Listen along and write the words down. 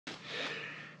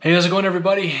Hey, how's it going,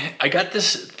 everybody? I got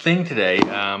this thing today.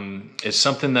 It's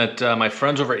something that my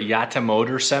friends over at Tesal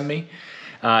Model sent me.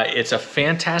 It's a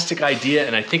fantastic idea,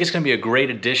 and I think it's going to be a great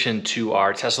addition to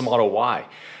our Tesla Model Y.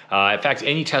 In fact,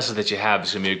 any Tesla that you have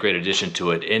is going to be a great addition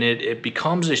to it. And it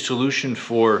becomes a solution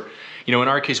for, you know, in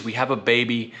our case, we have a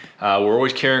baby. We're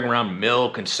always carrying around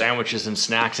milk and sandwiches and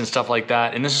snacks and stuff like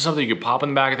that. And this is something you could pop in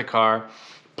the back of the car,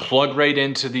 plug right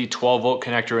into the 12-volt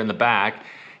connector in the back,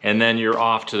 and then you're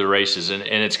off to the races, and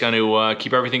it's going to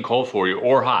keep everything cold for you,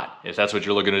 or hot, if that's what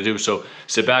you're looking to do. So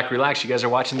sit back, relax. You guys are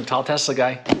watching the Tall Tesla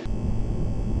Guy.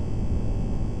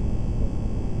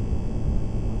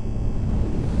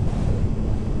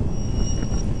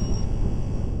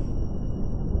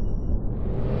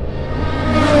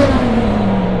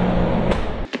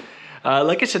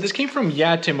 Like I said, this came from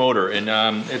Tesal Model,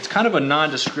 and it's kind of a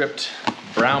nondescript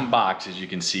brown box, as you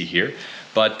can see here.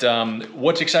 But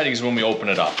what's exciting is when we open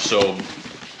it up. So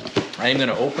I am going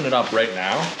to open it up right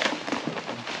now.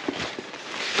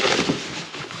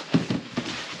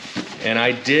 And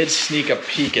I did sneak a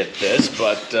peek at this,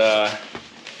 but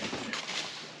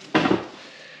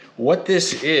what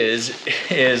this is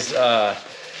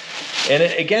and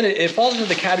again, it falls into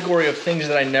the category of things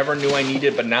that I never knew I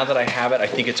needed, but now that I have it, I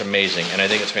think it's amazing, and I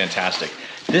think it's fantastic.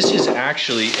 This is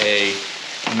actually a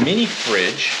mini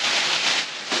fridge.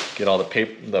 Get all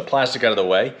the plastic out of the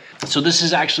way. So this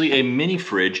is actually a mini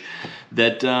fridge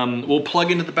that will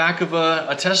plug into the back of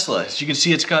a Tesla. As you can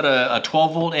see, it's got a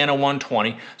 12 volt and a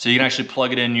 120. So you can actually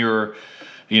plug it in your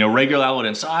regular outlet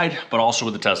inside, but also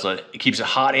with the Tesla. It keeps it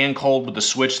hot and cold with the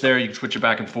switch there. You can switch it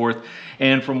back and forth.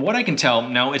 And from what I can tell,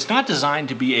 now it's not designed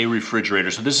to be a refrigerator.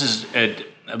 So this is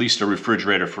at least a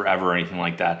refrigerator forever or anything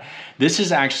like that. This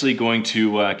is actually going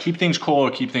to keep things cold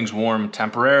or keep things warm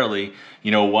temporarily,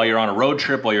 you know, while you're on a road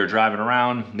trip, while you're driving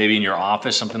around, maybe in your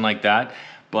office, something like that.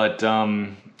 But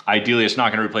ideally, it's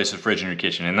not going to replace the fridge in your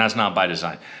kitchen, and that's not by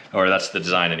design, or that's the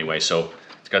design anyway. So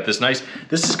it's got this nice,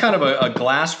 this is kind of a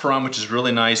glass front, which is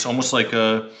really nice, almost like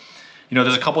a, you know,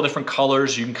 there's a couple different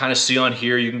colors you can kind of see on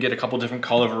here. You can get a couple different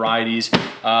color varieties.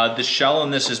 The shell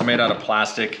on this is made out of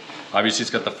plastic. Obviously,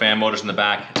 it's got the fan motors in the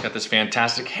back. It's got this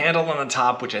fantastic handle on the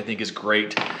top, which I think is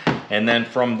great. And then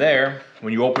from there,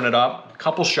 when you open it up, a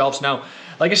couple shelves. Now,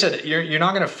 like I said, you're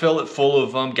not gonna fill it full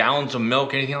of gallons of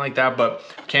milk, anything like that, but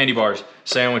candy bars,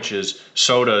 sandwiches,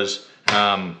 sodas,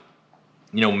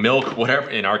 you know, milk, whatever,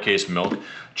 in our case, milk,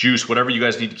 juice, whatever you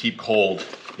guys need to keep cold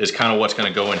is kind of what's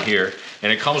gonna go in here.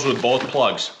 And it comes with both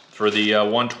plugs for the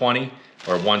 120,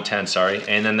 or 110, sorry,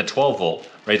 and then the 12 volt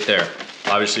right there.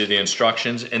 Obviously the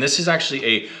instructions, and this is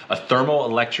actually a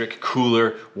thermoelectric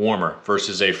cooler warmer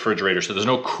versus a refrigerator. So there's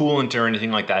no coolant or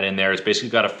anything like that in there. It's basically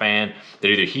got a fan that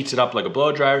either heats it up like a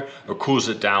blow dryer or cools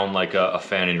it down like a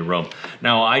fan in your room.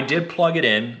 Now I did plug it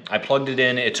in. I plugged it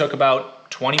in. It took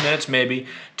about 20 minutes maybe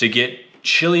to get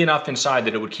chilly enough inside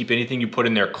that it would keep anything you put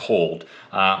in there cold.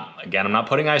 Again, I'm not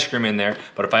putting ice cream in there,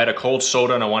 but if I had a cold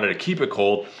soda and I wanted to keep it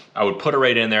cold, I would put it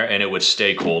right in there and it would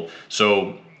stay cold.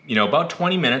 So, you know, about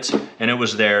 20 minutes and it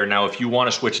was there. Now, if you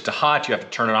want to switch it to hot, you have to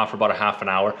turn it off for about a half an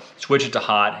hour, switch it to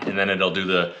hot, and then it'll do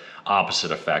the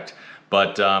opposite effect.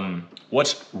 But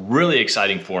what's really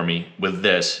exciting for me with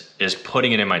this is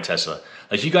putting it in my Tesla.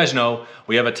 Like you guys know,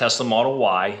 we have a Tesla Model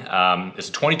Y. It's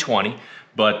a 2020,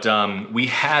 but we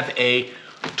have a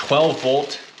 12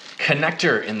 volt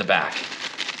connector in the back,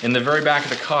 in the very back of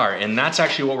the car. And that's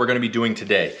actually what we're going to be doing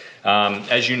today.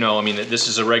 As you know, I mean, this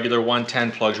is a regular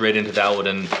 110, plugs right into the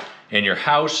outlet in your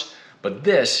house. But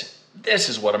this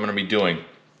is what I'm going to be doing.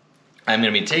 I'm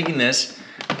going to be taking this,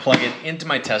 plug it into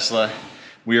my Tesla.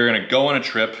 We are going to go on a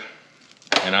trip,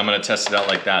 and I'm going to test it out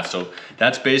like that. So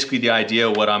that's basically the idea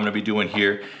of what I'm going to be doing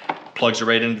here. Plugs it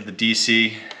right into the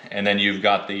DC, and then you've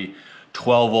got the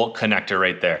 12 volt connector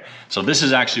right there. So this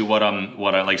is actually what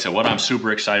I'm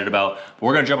super excited about. But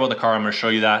we're gonna jump out of the car. I'm gonna show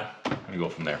you that. I'm gonna go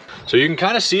from there. So you can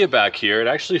kind of see it back here. It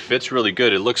actually fits really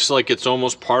good. It looks like it's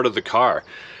almost part of the car.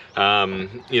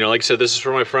 You know, like I said, this is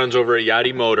for my friends over at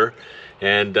Tesal Model.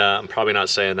 And I'm probably not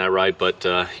saying that right, but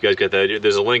you guys get that idea.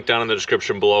 There's a link down in the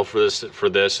description below for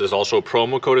this. There's also a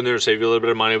promo code in there to save you a little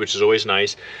bit of money, which is always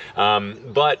nice.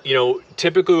 But you know,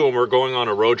 typically when we're going on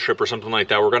a road trip or something like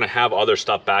that, we're gonna have other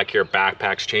stuff back here,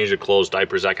 backpacks, change of clothes,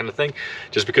 diapers, that kind of thing,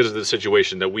 just because of the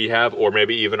situation that we have, or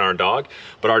maybe even our dog.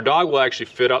 But our dog will actually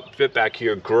fit back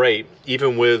here great,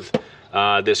 even with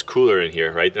this cooler in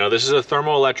here, right? Now this is a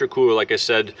thermoelectric cooler, like I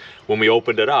said when we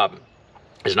opened it up.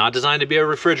 It's not designed to be a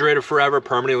refrigerator forever,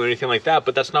 permanently, or anything like that,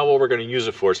 but that's not what we're going to use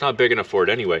it for. It's not big enough for it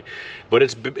anyway. But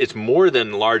it's more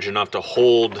than large enough to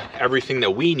hold everything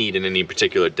that we need in any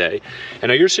particular day. And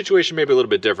now your situation may be a little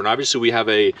bit different. Obviously, we have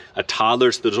a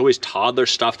toddler, so there's always toddler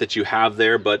stuff that you have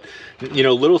there, but you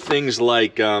know, little things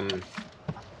like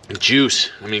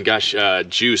juice. I mean, gosh,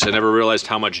 juice. I never realized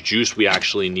how much juice we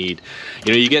actually need.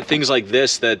 You know, you get things like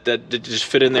this that just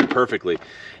fit in there perfectly.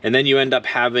 And then you end up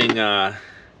having...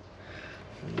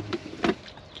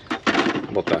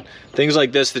 about that, things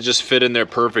like this that just fit in there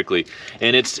perfectly,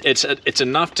 and it's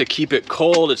enough to keep it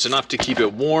cold, it's enough to keep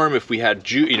it warm. If we had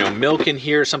you know, milk in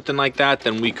here, something like that,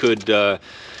 then we could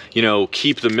you know,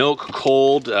 keep the milk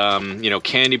cold. You know,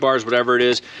 candy bars, whatever it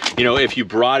is. You know, if you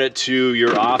brought it to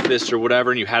your office or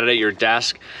whatever and you had it at your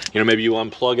desk, you know, maybe you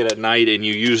unplug it at night and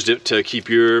you used it to keep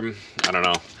your, I don't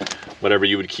know, whatever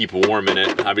you would keep warm in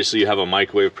it. Obviously you have a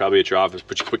microwave probably at your office,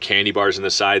 but you put candy bars in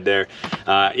the side there.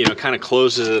 You know, kind of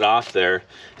closes it off there,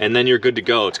 and then you're good to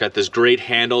go. It's got this great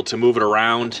handle to move it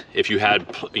around. If you had,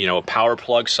 you know, a power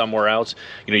plug somewhere else,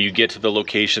 you know, you get to the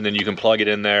location, then you can plug it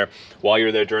in there while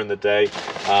you're there during the day.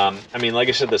 I mean, like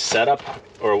I said, the setup,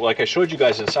 or like I showed you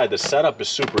guys inside, the setup is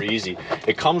super easy.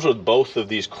 It comes with both of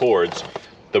these cords,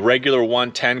 the regular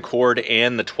 110 cord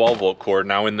and the 12 volt cord.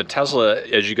 Now in the Tesla,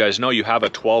 as you guys know, you have a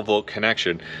 12 volt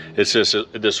connection. It's just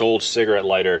this old cigarette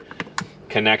lighter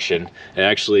connection. It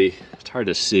actually, it's hard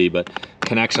to see, but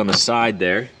connects on the side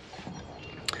there,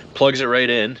 plugs it right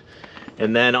in.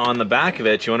 And then on the back of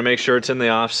it, you want to make sure it's in the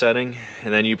off setting,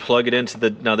 and then you plug it into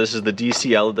the, now this is the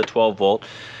DCL of the 12 volt.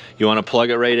 You want to plug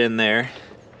it right in there,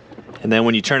 and then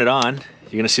when you turn it on,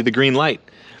 you're going to see the green light.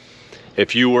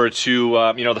 If you were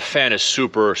to, you know, the fan is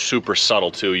super subtle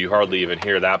too. You hardly even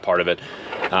hear that part of it.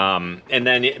 And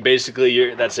then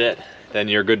basically that's it. Then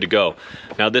you're good to go.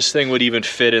 Now this thing would even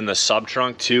fit in the sub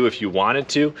trunk too if you wanted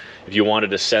to. If you wanted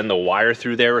to send the wire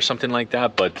through there or something like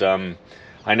that. But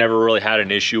I never really had an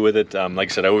issue with it.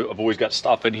 Like I said, I've always got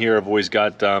stuff in here. I've always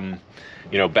got,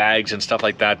 you know, bags and stuff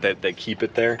like that that keep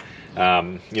it there. You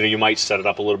know, you might set it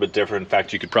up a little bit different. In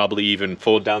fact, you could probably even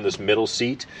fold down this middle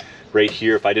seat right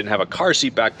here. If I didn't have a car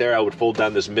seat back there, I would fold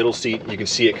down this middle seat. You can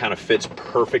see it kind of fits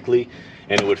perfectly,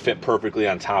 and it would fit perfectly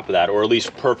on top of that, or at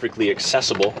least perfectly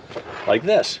accessible like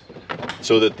this,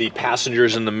 so that the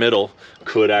passengers in the middle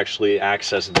could actually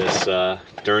access this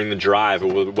during the drive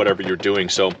or whatever you're doing.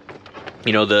 So,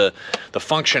 you know, the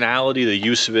functionality, the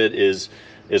use of it is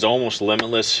almost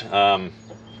limitless.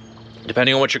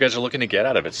 Depending on what you guys are looking to get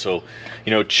out of it. So,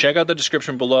 you know, check out the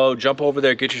description below, jump over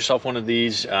there, get yourself one of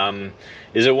these.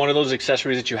 Is it one of those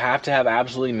accessories that you have to have?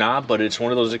 Absolutely not, but it's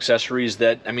one of those accessories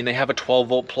that, I mean, they have a 12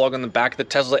 volt plug on the back of the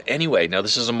Tesla anyway. Now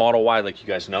this is a Model Y, like you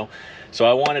guys know. So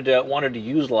I wanted to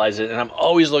utilize it, and I'm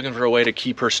always looking for a way to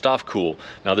keep her stuff cool.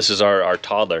 Now this is our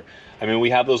toddler. I mean,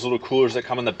 we have those little coolers that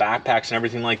come in the backpacks and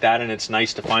everything like that, and it's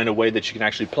nice to find a way that you can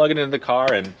actually plug it into the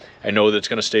car and know that it's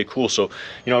going to stay cool. So,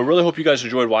 you know, I really hope you guys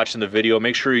enjoyed watching the video.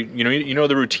 Make sure you know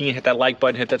the routine. Hit that like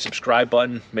button, hit that subscribe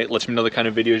button. Lets me know the kind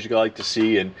of videos you like to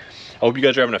see, and I hope you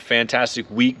guys are having a fantastic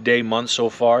week, day, month so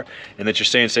far, and that you're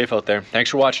staying safe out there. Thanks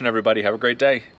for watching, everybody. Have a great day.